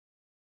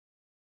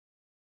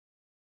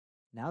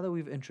Now that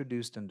we've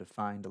introduced and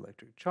defined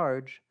electric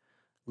charge,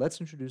 let's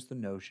introduce the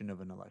notion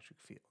of an electric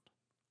field.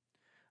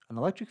 An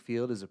electric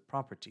field is a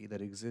property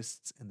that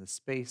exists in the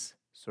space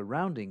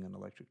surrounding an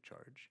electric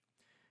charge,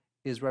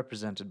 is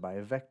represented by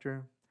a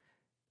vector,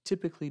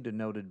 typically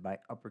denoted by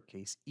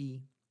uppercase E,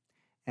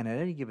 and at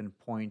any given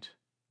point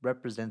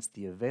represents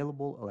the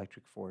available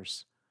electric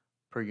force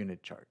per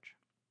unit charge.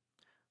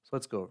 So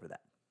let's go over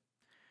that.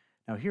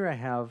 Now here I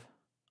have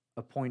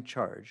a point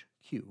charge,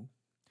 Q,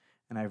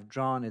 and I've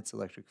drawn its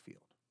electric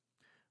field.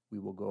 We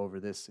will go over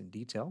this in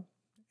detail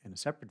in a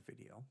separate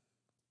video.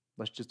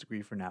 Let's just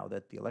agree for now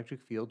that the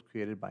electric field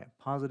created by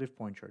a positive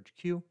point charge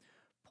Q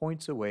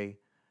points away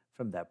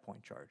from that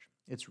point charge.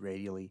 It's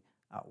radially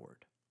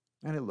outward,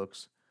 and it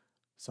looks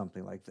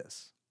something like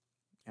this.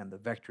 And the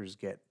vectors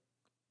get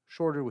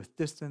shorter with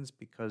distance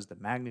because the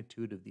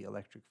magnitude of the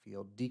electric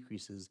field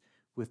decreases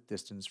with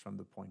distance from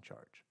the point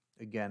charge.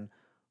 Again,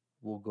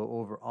 we'll go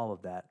over all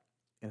of that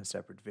in a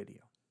separate video.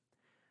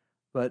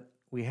 But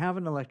we have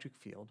an electric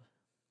field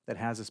that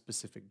has a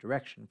specific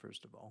direction,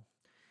 first of all,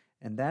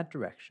 and that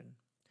direction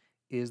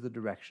is the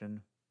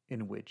direction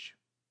in which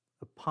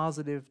a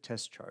positive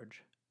test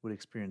charge would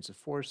experience a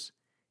force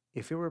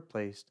if it were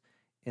placed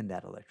in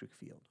that electric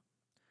field.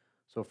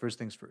 So first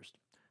things first,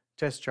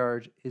 test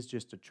charge is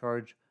just a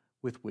charge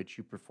with which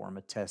you perform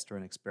a test or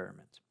an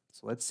experiment.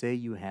 So let's say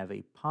you have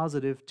a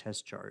positive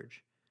test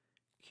charge,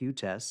 Q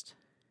test,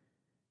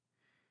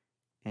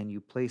 and you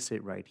place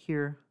it right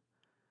here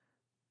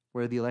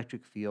where the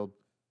electric field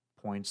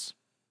points,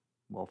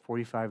 well,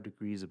 45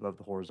 degrees above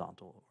the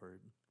horizontal or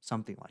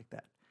something like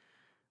that.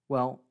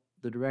 Well,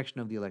 the direction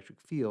of the electric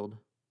field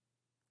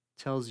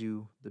tells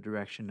you the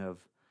direction of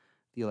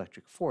the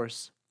electric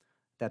force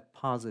that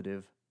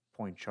positive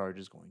point charge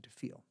is going to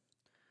feel.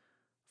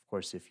 Of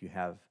course, if you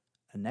have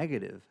a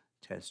negative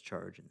test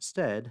charge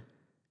instead,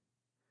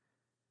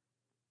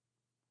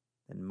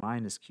 then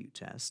minus Q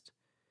test,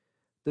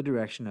 the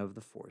direction of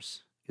the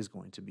force is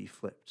going to be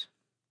flipped.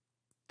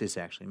 This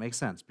actually makes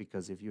sense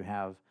because if you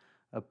have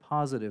a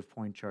positive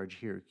point charge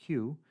here,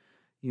 Q,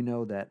 you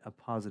know that a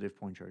positive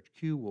point charge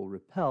Q will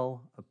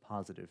repel a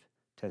positive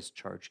test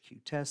charge Q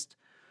test,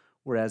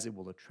 whereas it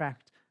will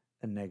attract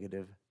a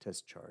negative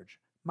test charge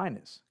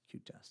minus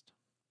Q test.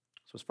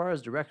 So as far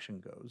as direction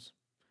goes,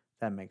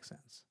 that makes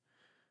sense.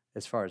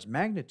 As far as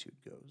magnitude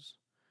goes,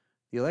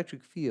 the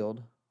electric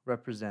field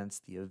represents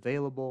the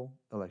available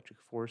electric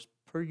force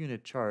per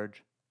unit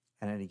charge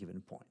at any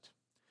given point.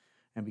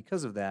 And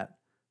because of that,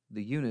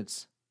 the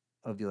units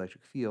of the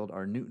electric field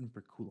are Newton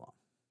per Coulomb.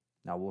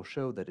 Now we'll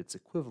show that it's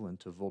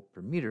equivalent to volt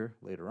per meter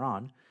later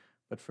on,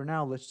 but for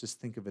now let's just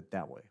think of it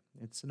that way.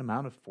 It's an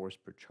amount of force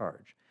per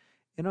charge.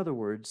 In other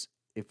words,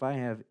 if I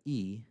have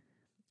E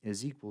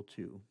is equal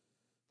to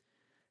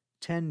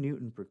 10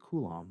 Newton per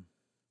Coulomb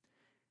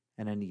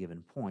at any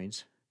given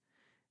point,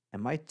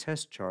 and my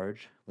test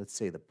charge, let's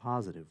say the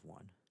positive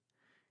one,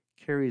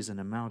 carries an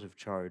amount of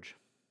charge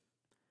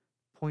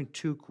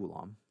 0.2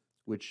 Coulomb,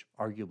 which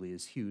arguably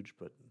is huge,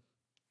 but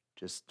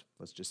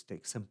let's just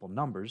take simple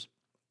numbers.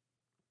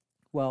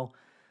 Well,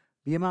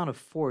 the amount of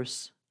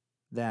force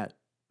that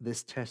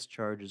this test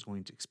charge is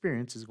going to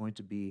experience is going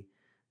to be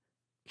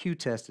Q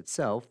test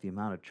itself, the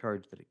amount of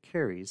charge that it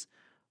carries,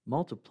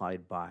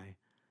 multiplied by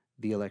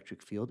the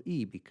electric field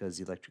E, because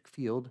the electric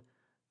field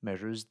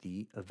measures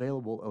the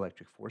available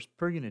electric force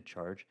per unit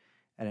charge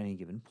at any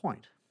given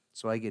point.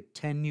 So I get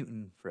 10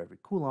 Newton for every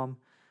Coulomb,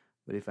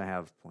 but if I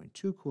have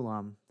 0.2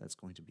 Coulomb, that's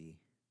going to be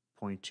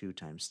 0.2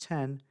 times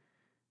 10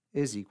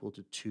 is equal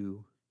to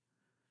 2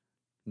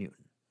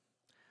 Newton.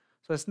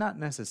 So it's not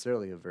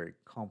necessarily a very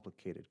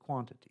complicated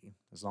quantity,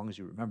 as long as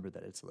you remember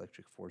that it's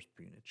electric force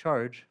per unit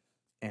charge,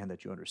 and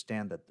that you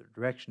understand that the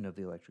direction of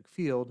the electric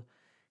field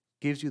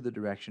gives you the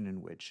direction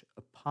in which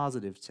a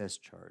positive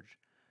test charge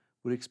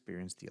would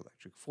experience the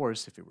electric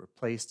force if it were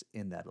placed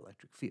in that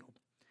electric field.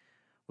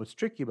 What's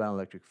tricky about an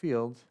electric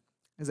field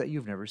is that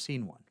you've never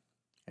seen one,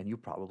 and you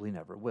probably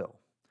never will.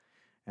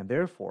 And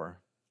therefore,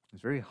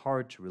 it's very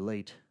hard to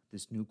relate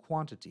this new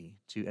quantity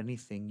to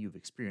anything you've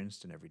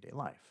experienced in everyday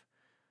life.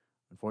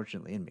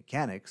 Unfortunately, in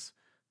mechanics,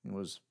 it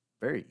was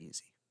very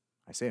easy.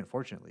 I say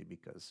unfortunately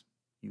because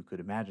you could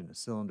imagine a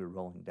cylinder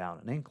rolling down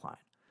an incline,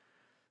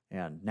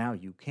 and now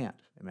you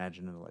can't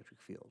imagine an electric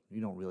field.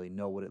 You don't really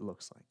know what it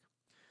looks like.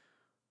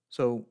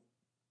 So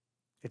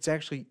it's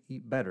actually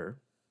better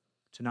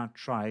to not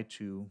try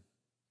to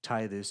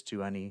tie this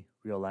to any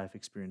real-life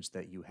experience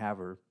that you have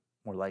or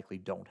more likely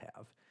don't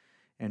have,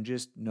 and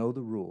just know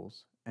the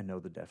rules and know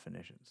the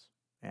definitions.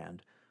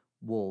 And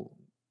we'll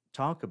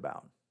talk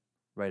about,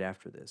 right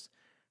after this,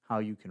 how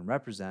you can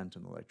represent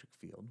an electric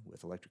field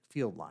with electric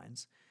field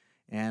lines,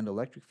 and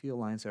electric field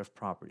lines have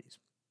properties.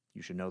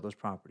 You should know those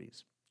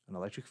properties. An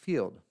electric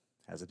field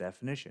has a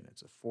definition.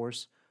 It's a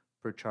force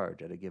per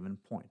charge at a given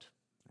point.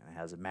 And it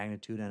has a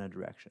magnitude and a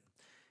direction.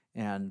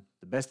 And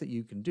the best that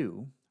you can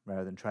do,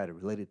 rather than try to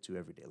relate it to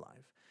everyday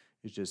life,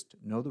 is just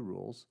know the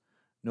rules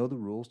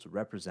to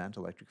represent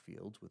electric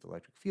fields with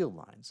electric field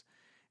lines,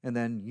 and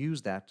then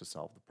use that to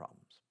solve the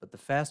problems. But the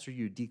faster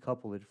you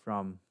decouple it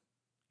from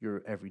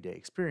your everyday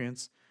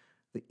experience,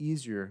 the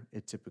easier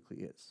it typically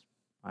is.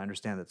 I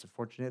understand that's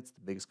unfortunate. It's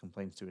the biggest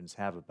complaint students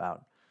have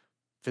about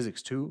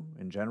physics 2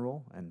 in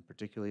general, and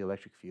particularly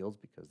electric fields,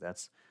 because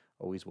that's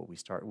always what we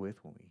start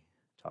with when we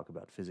talk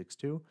about physics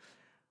 2.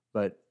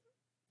 But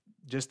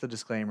just a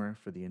disclaimer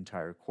for the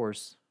entire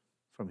course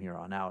from here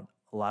on out,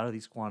 a lot of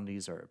these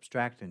quantities are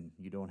abstract and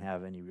you don't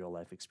have any real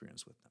life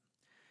experience with them.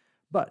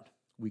 But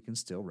we can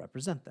still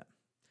represent them.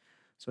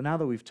 So now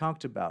that we've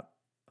talked about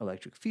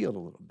electric field a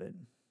little bit,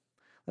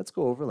 let's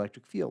go over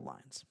electric field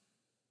lines.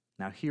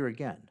 Now here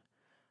again,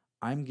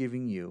 I'm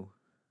giving you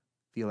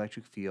the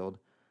electric field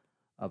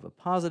of a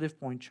positive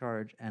point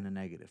charge and a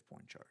negative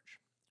point charge.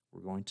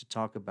 We're going to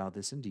talk about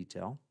this in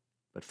detail,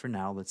 but for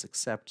now let's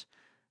accept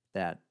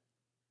that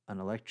an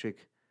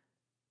electric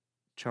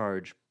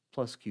charge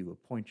plus Q,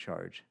 a point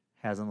charge,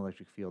 has an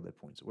electric field that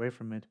points away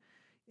from it.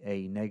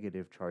 A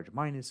negative charge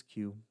minus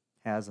Q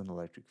has an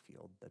electric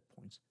field that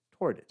points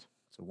toward it.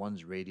 So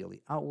one's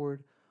radially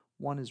outward,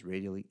 one is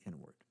radially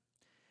inward.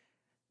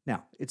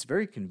 Now, it's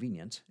very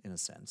convenient, in a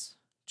sense,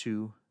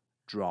 to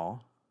draw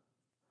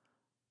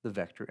the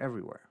vector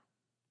everywhere.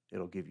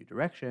 It'll give you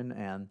direction,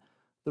 and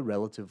the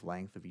relative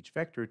length of each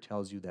vector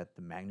tells you that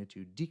the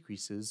magnitude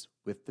decreases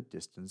with the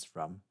distance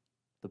from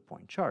the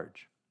point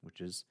charge, which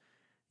is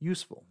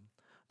useful.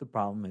 The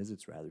problem is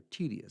it's rather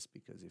tedious,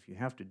 because if you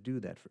have to do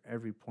that for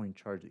every point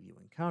charge that you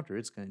encounter,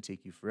 it's going to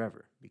take you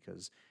forever,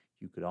 because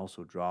you could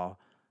also draw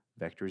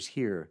vectors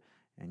here,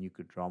 and you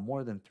could draw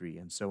more than 3,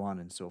 and so on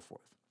and so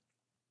forth.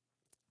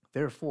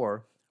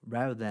 Therefore,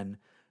 rather than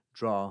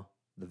draw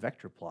the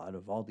vector plot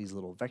of all these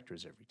little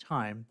vectors every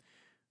time,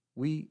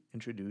 we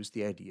introduce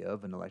the idea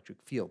of an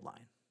electric field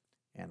line.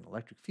 And an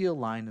electric field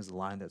line is a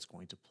line that's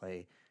going to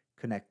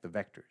connect the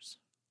vectors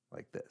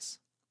like this.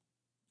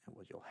 And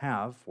what you'll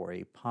have for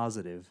a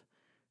positive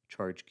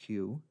charge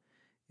Q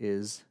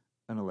is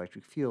an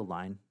electric field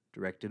line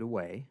directed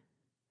away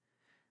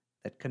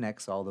that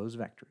connects all those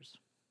vectors.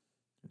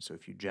 And so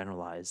if you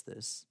generalize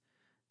this,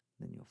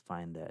 then you'll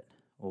find that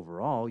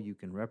overall you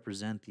can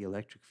represent the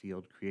electric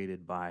field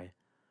created by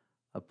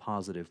a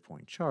positive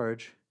point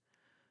charge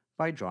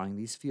by drawing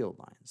these field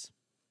lines.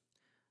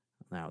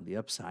 Now, the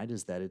upside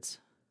is that it's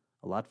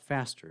a lot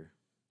faster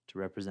to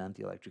represent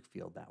the electric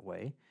field that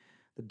way.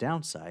 The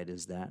downside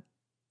is that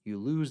you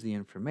lose the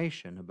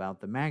information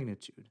about the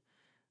magnitude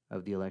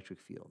of the electric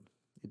field.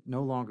 It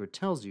no longer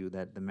tells you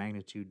that the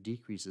magnitude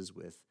decreases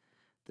with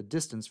the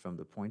distance from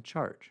the point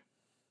charge,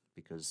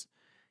 because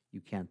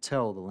you can't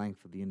tell the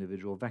length of the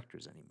individual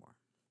vectors anymore.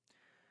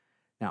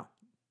 Now,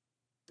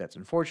 that's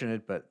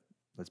unfortunate, but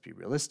let's be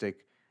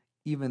realistic.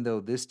 Even though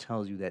this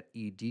tells you that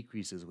E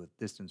decreases with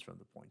distance from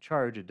the point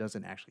charge, it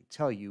doesn't actually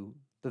tell you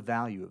the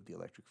value of the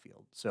electric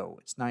field. So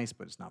it's nice,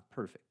 but it's not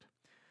perfect.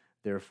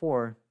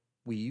 Therefore,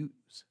 we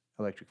use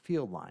electric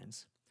field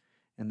lines,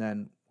 and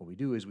then what we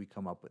do is we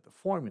come up with a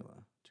formula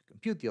to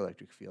compute the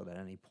electric field at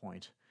any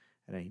point,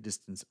 at any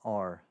distance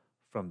r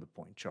from the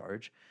point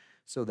charge,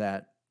 so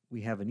that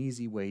we have an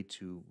easy way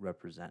to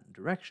represent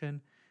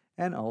direction,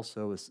 and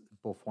also a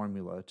simple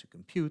formula to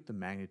compute the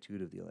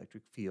magnitude of the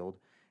electric field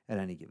at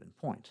any given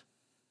point.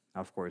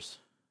 Now, of course,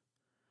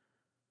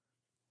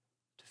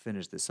 to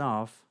finish this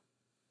off,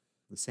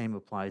 the same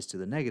applies to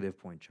the negative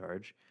point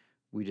charge.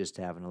 We just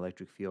have an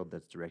electric field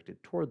that's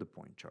directed toward the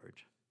point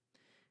charge.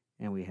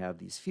 And we have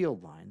these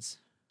field lines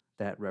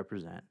that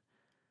represent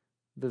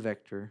the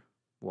vector,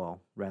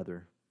 well,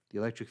 rather, the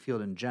electric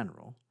field in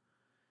general,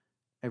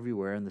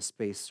 everywhere in the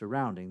space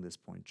surrounding this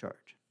point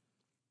charge.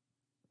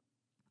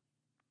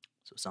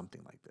 So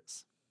something like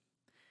this.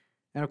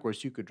 And of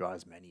course, you could draw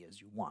as many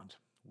as you want.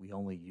 We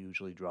only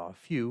usually draw a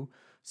few.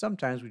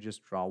 Sometimes we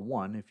just draw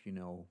one if you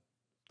know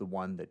the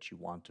one that you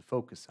want to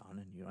focus on,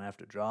 and you don't have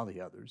to draw the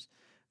others.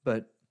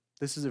 But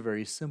this is a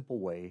very simple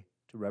way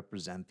to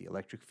represent the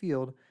electric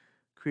field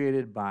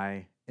created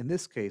by, in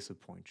this case, a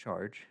point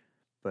charge,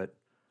 but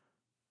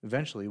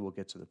eventually we'll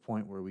get to the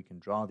point where we can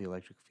draw the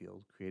electric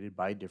field created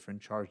by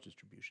different charge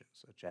distributions,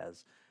 such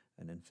as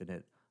an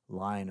infinite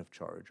line of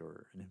charge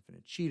or an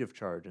infinite sheet of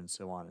charge, and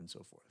so on and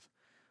so forth.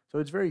 So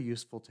it's very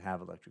useful to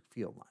have electric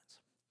field lines.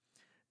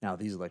 Now,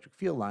 these electric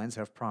field lines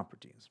have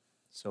properties.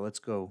 So let's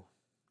go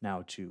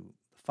now to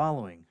the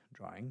following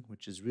drawing,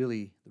 which is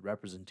really the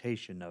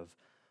representation of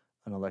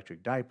an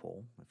electric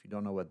dipole. If you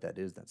don't know what that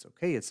is, that's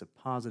okay. It's a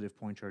positive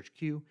point charge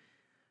Q,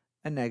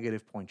 a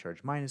negative point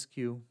charge minus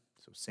Q,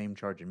 so same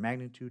charge and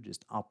magnitude,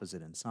 just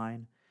opposite in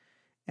sign,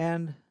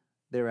 and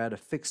they're at a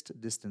fixed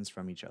distance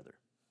from each other.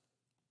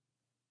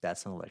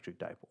 That's an electric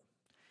dipole.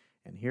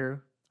 And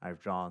here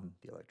I've drawn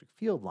the electric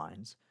field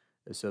lines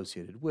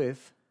associated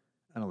with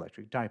an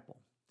electric dipole.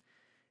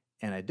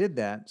 And I did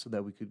that so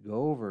that we could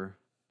go over,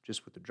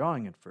 just with the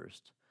drawing at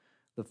first,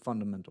 the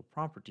fundamental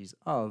properties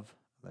of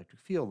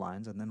electric field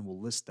lines, and then we'll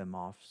list them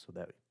off so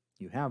that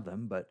you have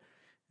them, but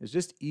it's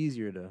just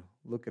easier to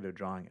look at a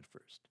drawing at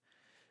first.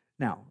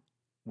 Now,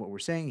 what we're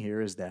saying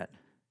here is that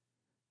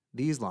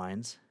these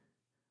lines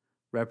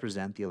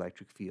represent the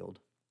electric field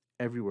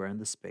everywhere in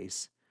the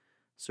space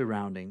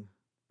surrounding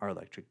our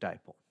electric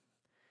dipole.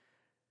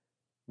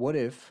 What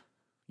if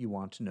you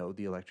want to know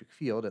the electric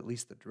field, at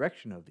least the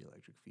direction of the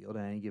electric field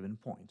at any given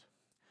point.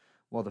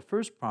 Well, the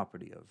first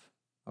property of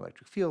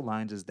electric field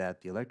lines is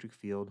that the electric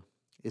field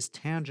is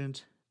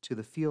tangent to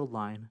the field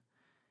line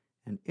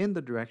and in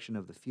the direction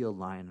of the field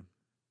line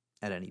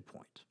at any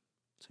point.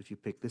 So if you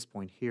pick this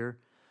point here,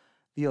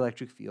 the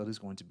electric field is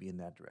going to be in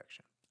that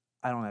direction.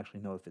 I don't actually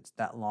know if it's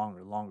that long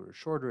or longer or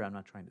shorter. I'm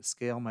not trying to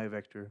scale my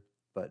vector,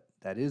 but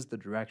that is the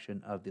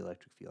direction of the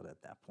electric field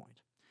at that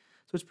point.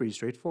 So it's pretty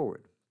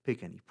straightforward.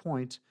 Pick any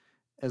point.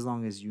 As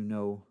long as you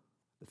know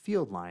the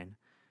field line,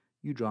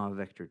 you draw a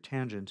vector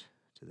tangent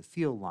to the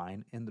field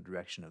line in the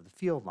direction of the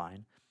field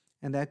line,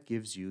 and that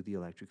gives you the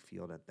electric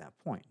field at that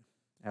point,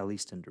 at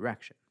least in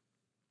direction.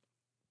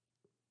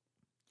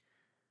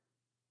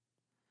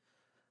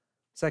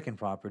 Second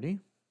property,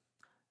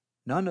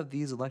 none of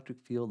these electric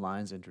field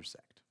lines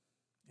intersect.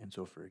 And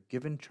so for a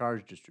given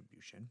charge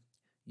distribution,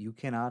 you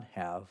cannot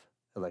have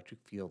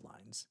electric field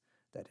lines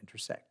that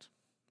intersect.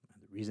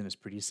 And the reason is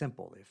pretty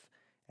simple. If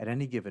at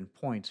any given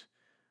point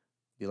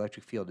the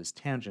electric field is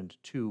tangent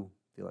to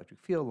the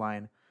electric field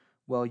line,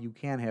 well, you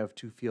can have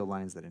two field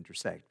lines that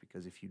intersect,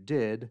 because if you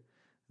did,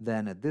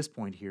 then at this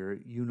point here,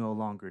 you no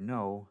longer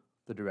know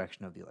the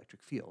direction of the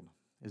electric field.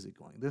 Is it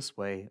going this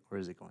way or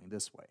is it going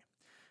this way?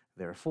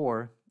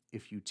 Therefore,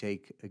 if you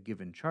take a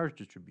given charge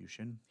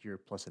distribution, here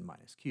plus and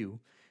minus q,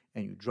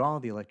 and you draw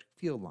the electric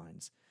field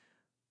lines,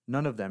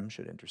 none of them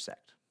should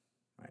intersect.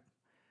 Right?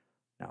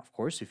 Now, of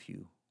course, if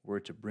you were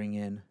to bring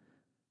in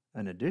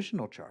an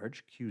additional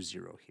charge,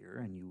 q0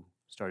 here, and you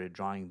started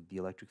drawing the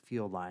electric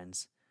field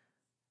lines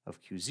of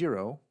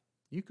q0,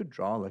 you could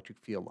draw electric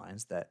field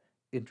lines that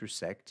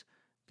intersect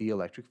the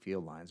electric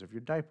field lines of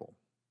your dipole.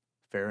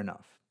 Fair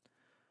enough.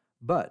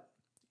 But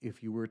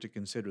if you were to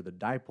consider the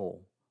dipole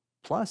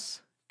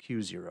plus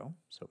q0,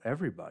 so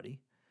everybody,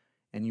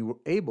 and you were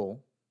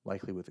able,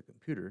 likely with a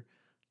computer,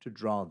 to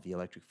draw the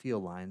electric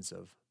field lines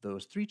of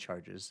those three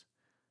charges,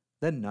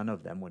 then none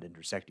of them would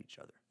intersect each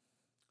other.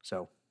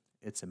 So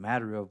it's a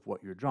matter of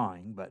what you're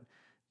drawing, but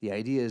the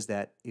idea is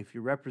that if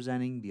you're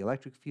representing the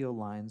electric field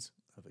lines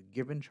of a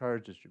given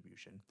charge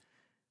distribution,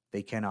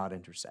 they cannot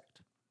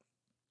intersect.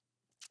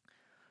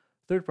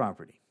 Third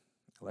property,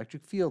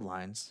 electric field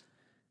lines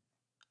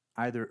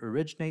either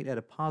originate at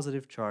a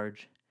positive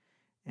charge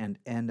and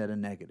end at a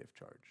negative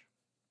charge.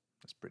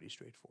 That's pretty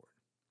straightforward.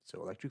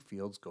 So electric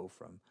fields go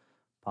from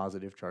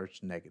positive charge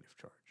to negative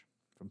charge,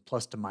 from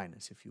plus to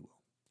minus, if you will.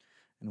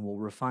 And we'll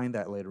refine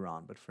that later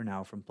on, but for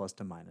now, from plus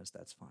to minus,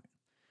 that's fine.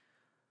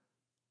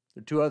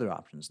 There are two other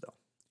options, though.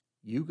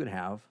 You could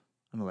have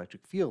an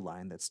electric field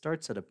line that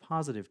starts at a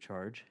positive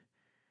charge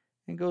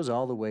and goes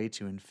all the way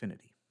to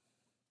infinity.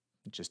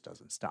 It just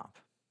doesn't stop.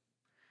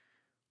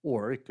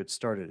 Or it could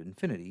start at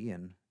infinity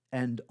and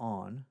end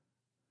on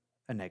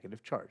a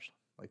negative charge,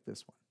 like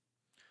this one.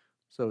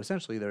 So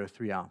essentially, there are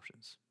three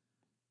options.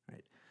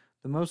 Right?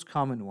 The most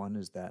common one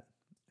is that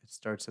it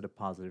starts at a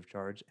positive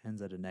charge,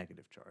 ends at a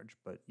negative charge,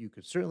 but you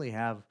could certainly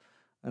have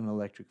an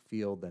electric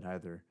field that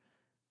either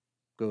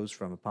goes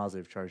from a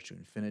positive charge to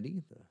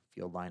infinity, the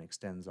field line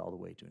extends all the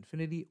way to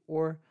infinity,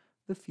 or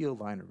the field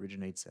line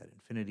originates at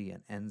infinity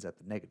and ends at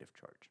the negative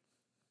charge.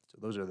 So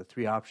those are the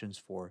three options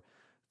for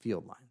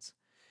field lines.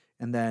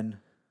 And then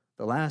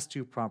the last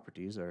two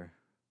properties are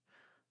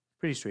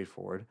pretty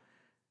straightforward.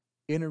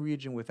 In a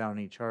region without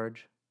any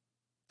charge,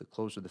 the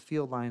closer the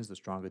field lines, the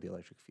stronger the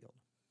electric field.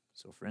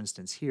 So for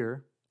instance,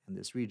 here in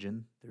this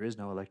region, there is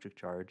no electric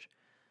charge.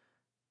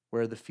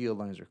 Where the field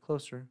lines are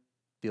closer,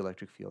 the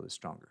electric field is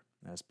stronger.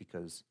 And that's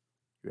because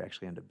you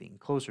actually end up being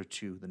closer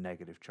to the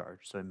negative charge.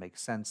 So it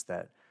makes sense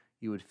that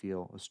you would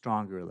feel a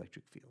stronger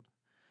electric field.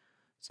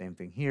 Same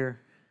thing here.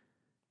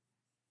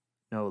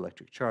 No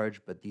electric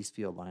charge, but these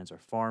field lines are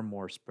far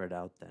more spread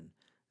out than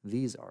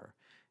these are.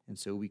 And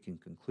so we can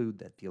conclude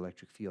that the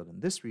electric field in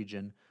this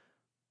region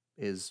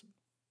is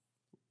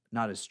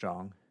not as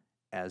strong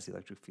as the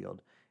electric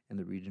field in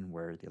the region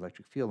where the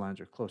electric field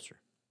lines are closer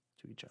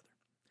to each other.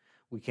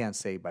 We can't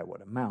say by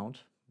what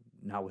amount,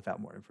 not without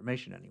more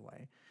information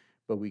anyway,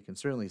 but we can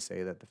certainly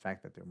say that the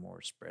fact that they're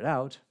more spread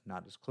out,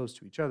 not as close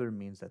to each other,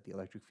 means that the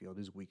electric field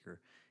is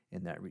weaker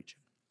in that region.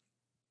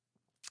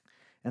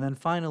 And then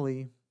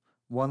finally,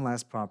 one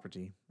last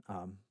property,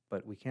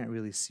 but we can't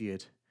really see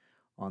it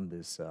on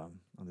this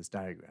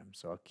diagram,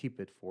 so I'll keep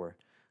it for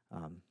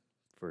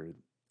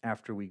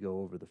after we go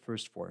over the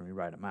first four and we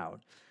write them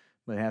out.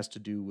 But it has to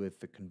do with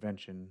the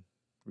convention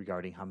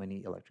regarding how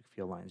many electric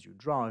field lines you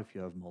draw if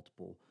you have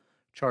multiple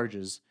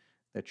charges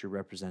that you're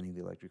representing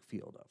the electric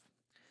field of.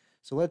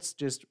 So let's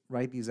just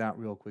write these out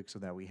real quick so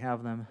that we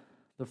have them.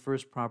 The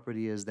first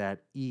property is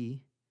that E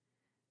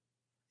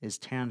is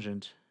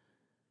tangent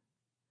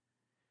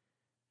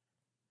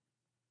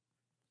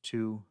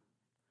to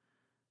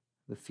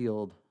the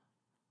field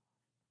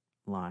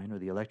line or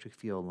the electric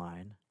field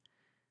line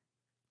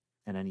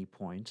at any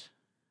point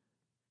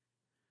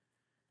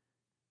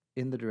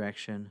in the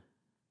direction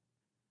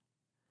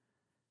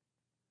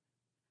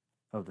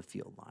of the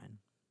field line.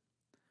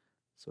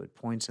 So it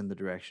points in the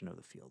direction of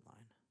the field line.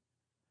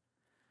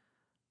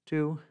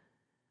 2,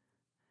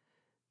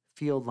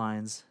 field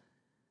lines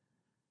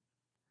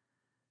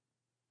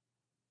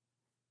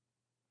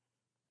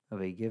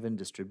of a given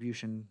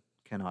distribution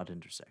cannot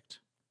intersect.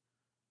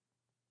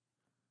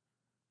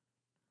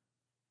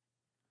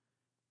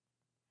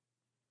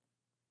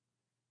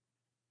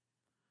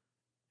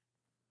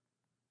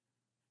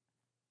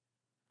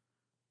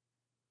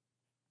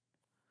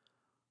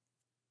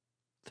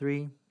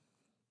 Three,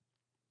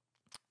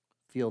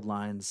 field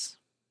lines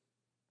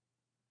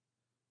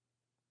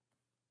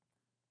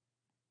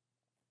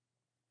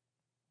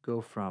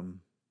go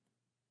from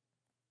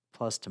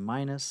plus to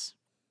minus,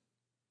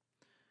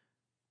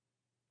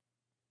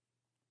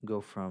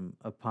 go from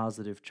a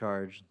positive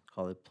charge,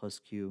 call it plus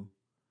Q,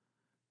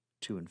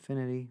 to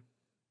infinity,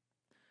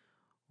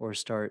 or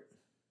start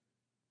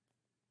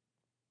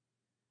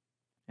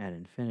at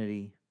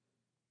infinity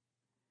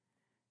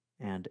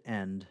and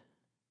end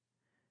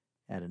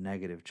at a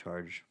negative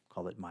charge,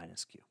 call it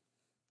minus Q.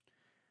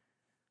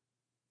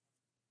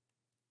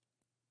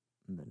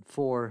 And then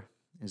 4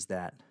 is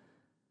that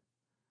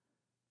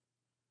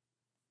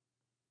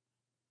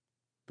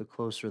the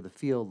closer the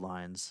field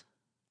lines,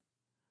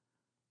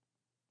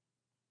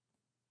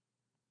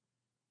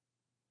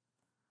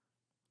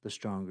 the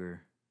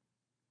stronger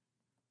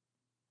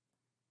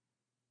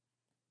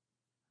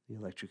the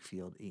electric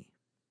field E.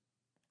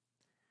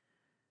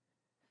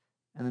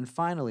 And then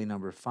finally,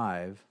 number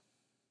 5,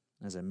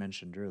 as I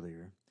mentioned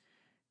earlier,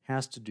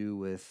 has to do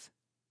with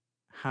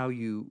how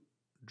you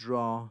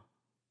draw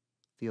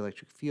the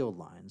electric field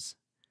lines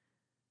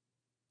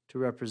to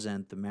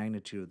represent the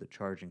magnitude of the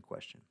charge in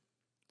question.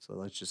 So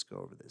let's just go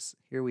over this.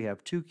 Here we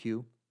have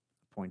 2Q,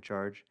 point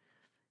charge.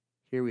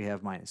 Here we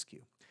have minus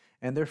Q.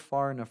 And they're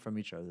far enough from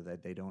each other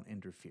that they don't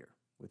interfere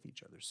with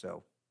each other.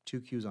 So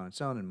 2Q's on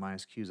its own and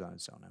minus Q's on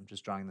its own. I'm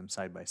just drawing them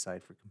side by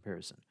side for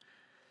comparison.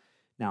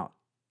 Now,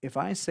 if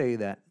I say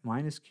that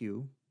minus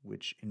Q,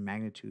 which in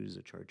magnitude is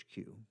a charge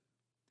Q,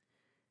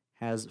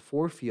 has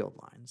 4 field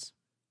lines,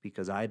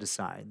 because I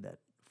decide that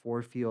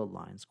 4 field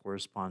lines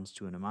corresponds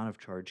to an amount of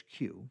charge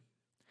Q,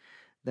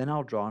 then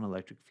I'll draw an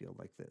electric field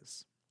like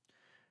this.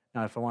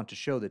 Now, if I want to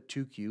show that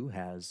 2Q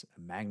has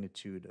a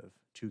magnitude of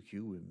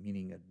 2Q,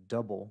 meaning a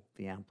double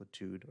the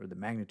amplitude, or the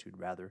magnitude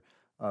rather,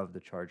 of the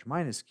charge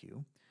minus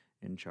Q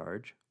in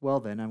charge, well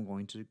then I'm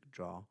going to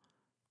draw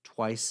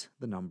twice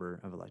the number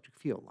of electric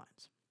field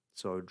lines.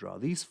 So I would draw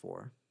these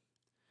 4,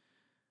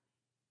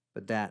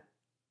 but that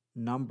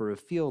number of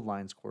field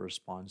lines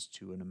corresponds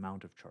to an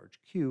amount of charge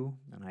Q,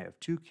 and I have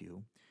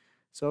 2Q,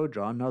 so I would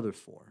draw another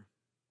 4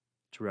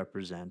 to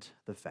represent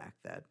the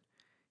fact that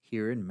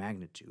here in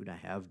magnitude I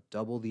have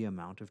double the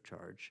amount of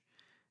charge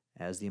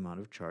as the amount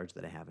of charge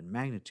that I have in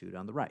magnitude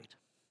on the right.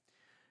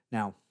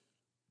 Now,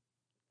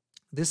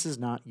 this is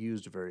not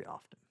used very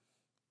often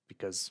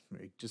because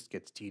it just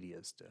gets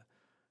tedious to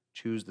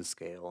choose the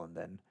scale and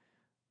then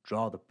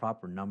draw the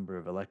proper number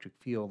of electric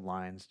field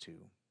lines to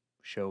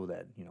show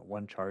that,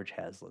 one charge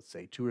has, let's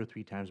say, 2 or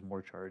 3 times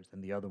more charge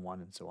than the other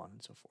one, and so on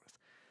and so forth.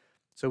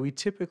 So we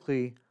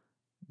typically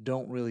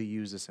don't really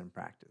use this in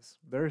practice.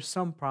 There are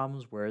some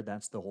problems where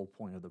that's the whole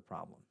point of the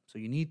problem. So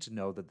you need to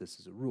know that this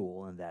is a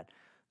rule and that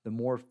the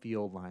more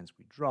field lines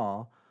we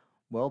draw,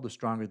 well, the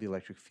stronger the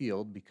electric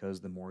field because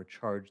the more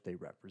charge they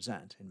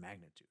represent in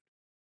magnitude.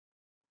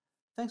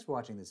 Thanks for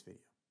watching this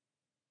video.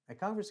 At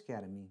Cogverse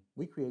Academy,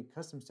 we create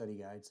custom study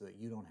guides so that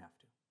you don't have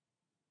to.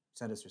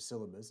 Send us your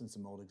syllabus and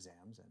some old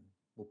exams, and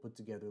we'll put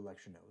together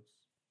lecture notes,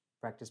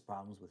 practice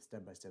problems with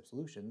step-by-step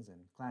solutions, and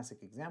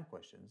classic exam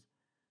questions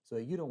so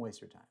that you don't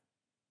waste your time.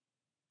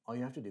 All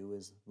you have to do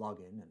is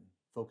log in and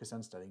focus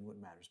on studying what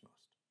matters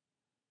most.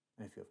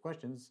 And if you have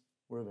questions,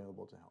 we're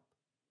available to help.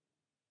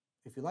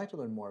 If you'd like to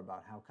learn more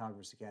about how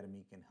Cogverse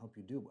Academy can help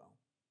you do well,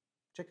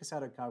 check us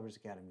out at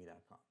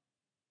cogverseacademy.com.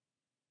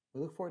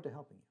 We look forward to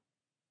helping you.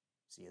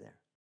 See you there.